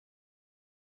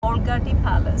Bolgati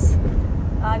Palace.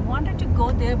 I wanted to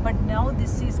go there, but now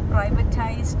this is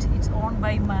privatized. It's owned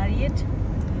by Marriott.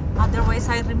 Otherwise,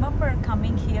 I remember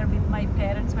coming here with my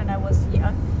parents when I was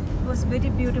young. It was very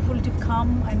beautiful to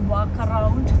come and walk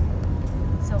around.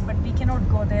 So, but we cannot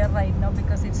go there right now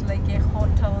because it's like a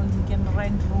hotel. You can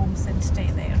rent rooms and stay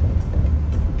there.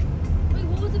 Wait,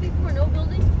 what was it before? No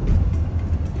building?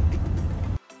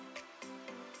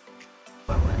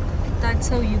 That's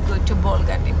how you go to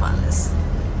Bolgati Palace.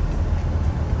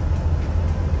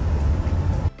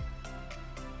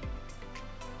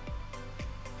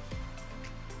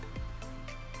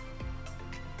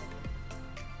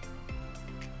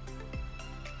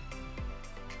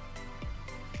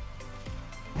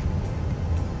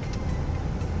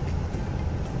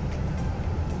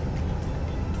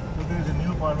 There is a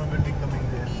new apartment building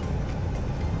coming there.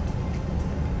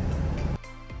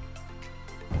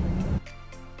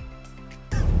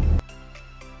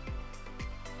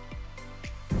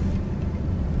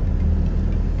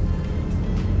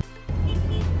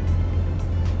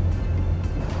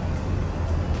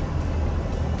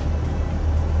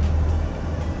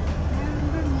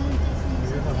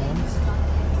 These are the homes.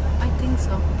 I think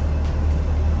so.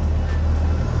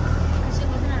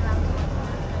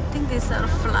 I think these are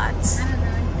flats.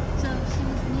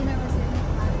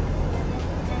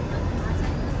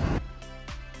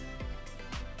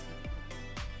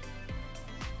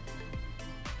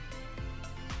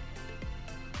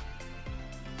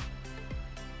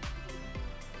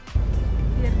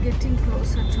 We are getting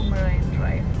closer to Marine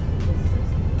Drive.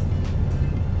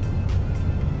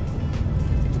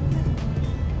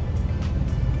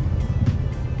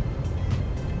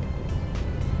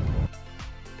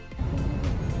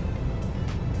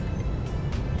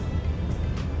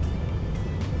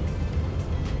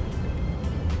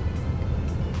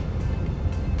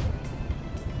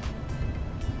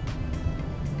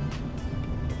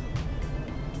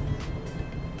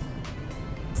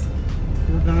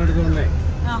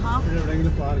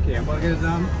 എവിടെയെങ്കിലും park ചെയ്യാം park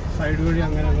ചെയ്താൽ side വഴി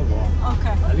അങ്ങനെ അങ്ങ് പോവാം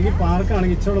Okay. അല്ലെങ്കിൽ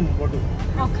പാർക്കാണെങ്കിൽ ഇച്ചിരി മുമ്പോട്ട് പോകും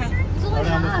Okay. അവിടെ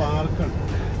ആകുമ്പോൾ പാർക്കുണ്ട്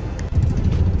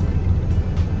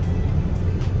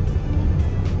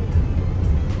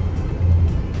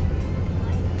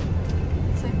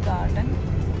It's a garden.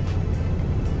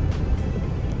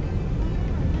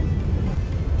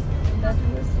 That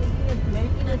was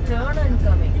making a turn and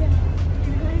coming.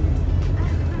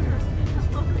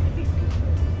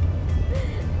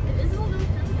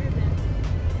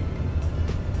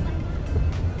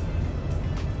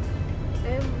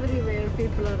 Everywhere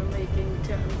people are making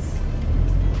turns.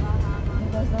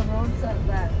 Because the roads are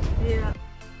bad. Yeah.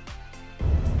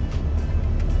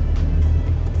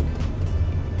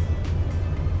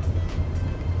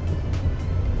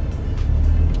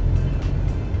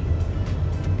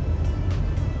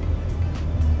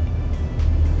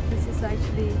 This is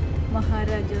actually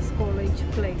Maharaja's College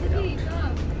playground.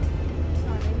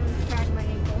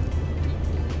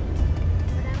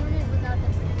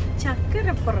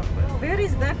 Chakkaraparambu. Where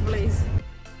is that place?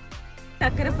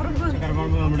 Chakkaraparambu.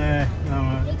 Chakkaraparambu നമ്മുടെ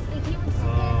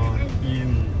ഈ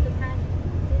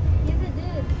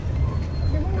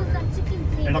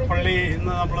എടപ്പള്ളി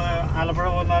ഇന്ന് നമ്മൾ ആലപ്പുഴ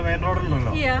പോകുന്ന main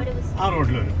റോഡുണ്ടല്ലോ Yeah. ആ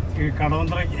റോഡിൽ വരും ഈ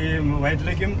കടവന്ത്ര ഈ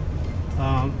വയറ്റിലേക്കും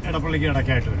എടപ്പള്ളിക്ക്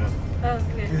ഇടയ്ക്കായിട്ട് വരും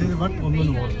Okay. ഒന്നും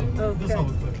ഇത് Okay.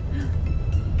 South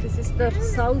This is the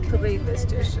South Railway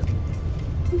Station.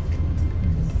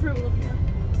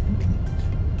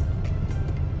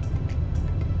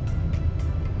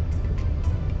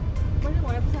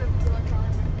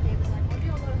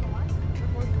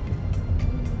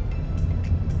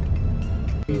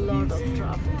 Lot of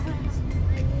traffic.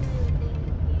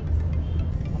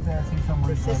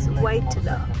 This is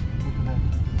Whitela.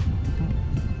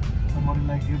 Somebody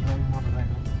like you driving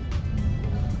motorcycle.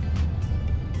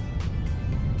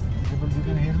 You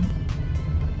can hear him.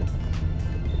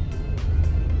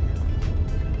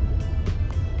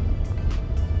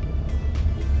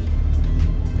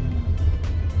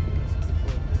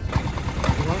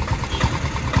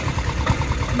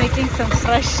 Making some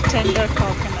fresh tender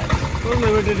coconut. ഒന്ന്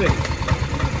വിട്ടിട്ടേ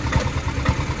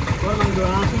നമുക്ക്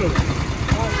ഗ്ലാസ്സിലുണ്ട്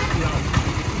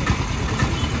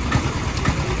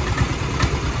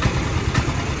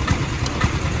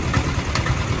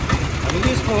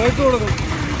അല്ലെങ്കിൽ സ്പോയിട്ട് കൊടുക്കും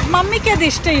Mummyക്ക് അത്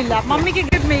ഇഷ്ടമില്ല. Mummyക്ക്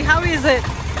give me. How is it?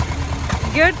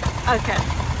 Good? Okay.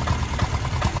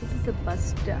 This is a bus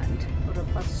stand or a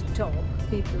bus stop.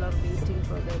 People are waiting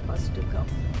for their bus to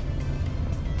come.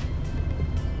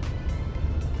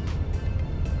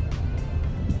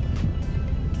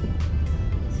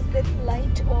 So they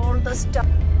light all the stuff.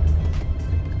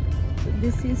 So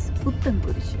this is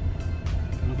Puttankurishu.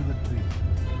 Look at the tree.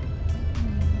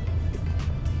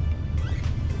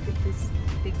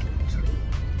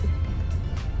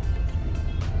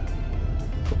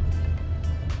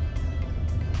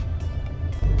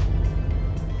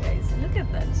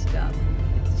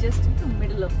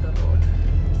 god.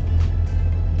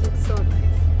 Looks so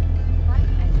nice.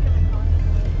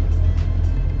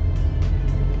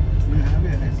 You have a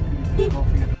ice cream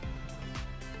coffee.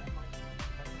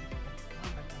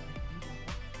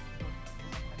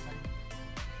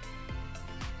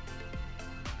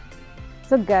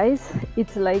 So guys,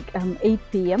 it's like 8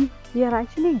 p.m. We are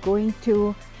actually going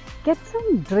to get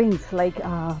some drinks like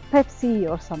Pepsi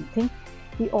or something.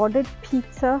 We ordered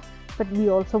pizza, but we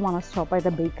also want to stop by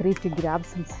the bakery to grab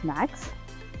some snacks,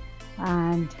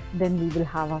 and then we will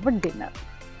have our dinner.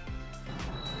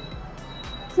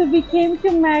 So we came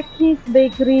to Mackey's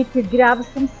bakery to grab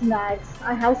some snacks.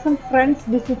 I have some friends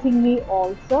visiting me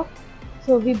also,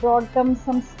 so we brought them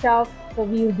some stuff, so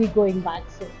we will be going back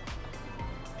soon.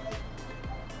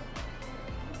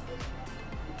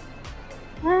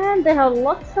 And they have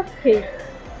lots of cake.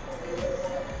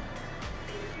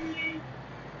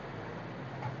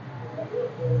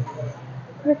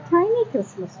 A tiny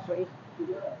Christmas tree.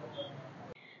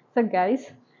 So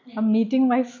guys, I'm meeting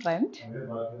my friend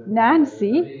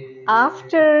Nancy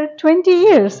after 20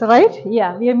 years, right?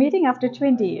 Yeah, we are meeting after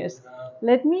 20 years.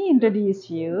 Let me introduce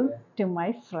you to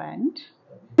my friend.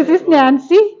 This is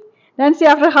Nancy. Nancy,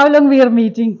 after how long we are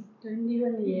meeting?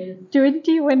 21 years.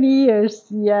 21 years,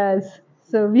 yes.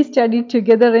 So we studied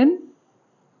together in?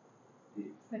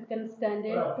 Second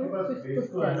standard to fifth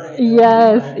standard.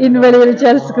 Yes, in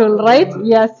Velirichal school, right?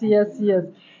 Yes, yes, yes.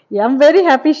 Yeah, I'm very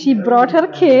happy she brought her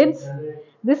kids.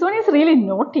 This one is really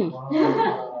naughty.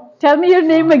 Tell me your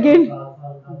name again.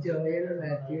 Joel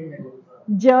Matthew.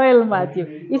 Joel Matthew.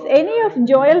 If any of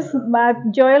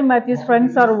Joel Matthew's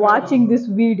friends are watching this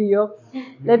video,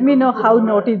 let me know how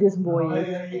naughty this boy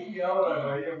is.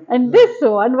 And this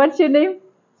one, what's your name?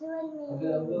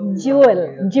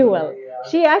 Jewel.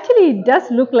 She actually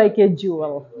does look like a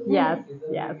jewel. Yes,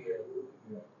 yes.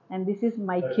 And this is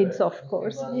my kids, of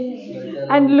course.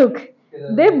 And look,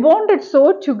 they bonded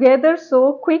so together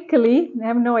so quickly. I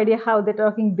have no idea how they're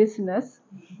talking business.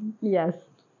 Yes.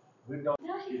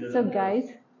 So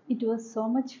guys, it was so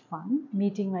much fun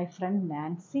meeting my friend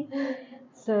Nancy.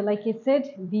 So like I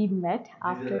said, we met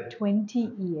after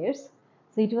 20 years.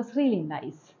 So it was really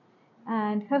nice.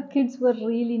 And her kids were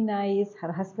really nice.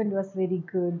 Her husband was very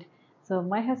good. So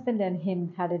my husband and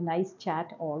him had a nice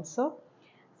chat also.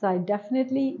 So I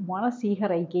definitely want to see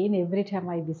her again every time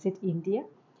I visit India.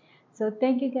 So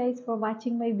thank you guys for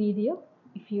watching my video.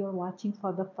 If you are watching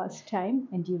for the first time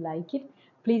and you like it,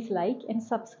 please like and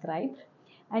subscribe.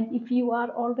 And if you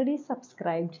are already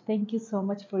subscribed, thank you so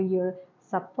much for your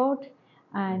support.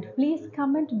 And please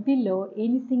comment below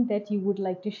anything that you would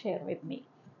like to share with me.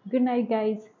 Good night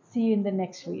guys. See you in the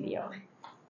next video.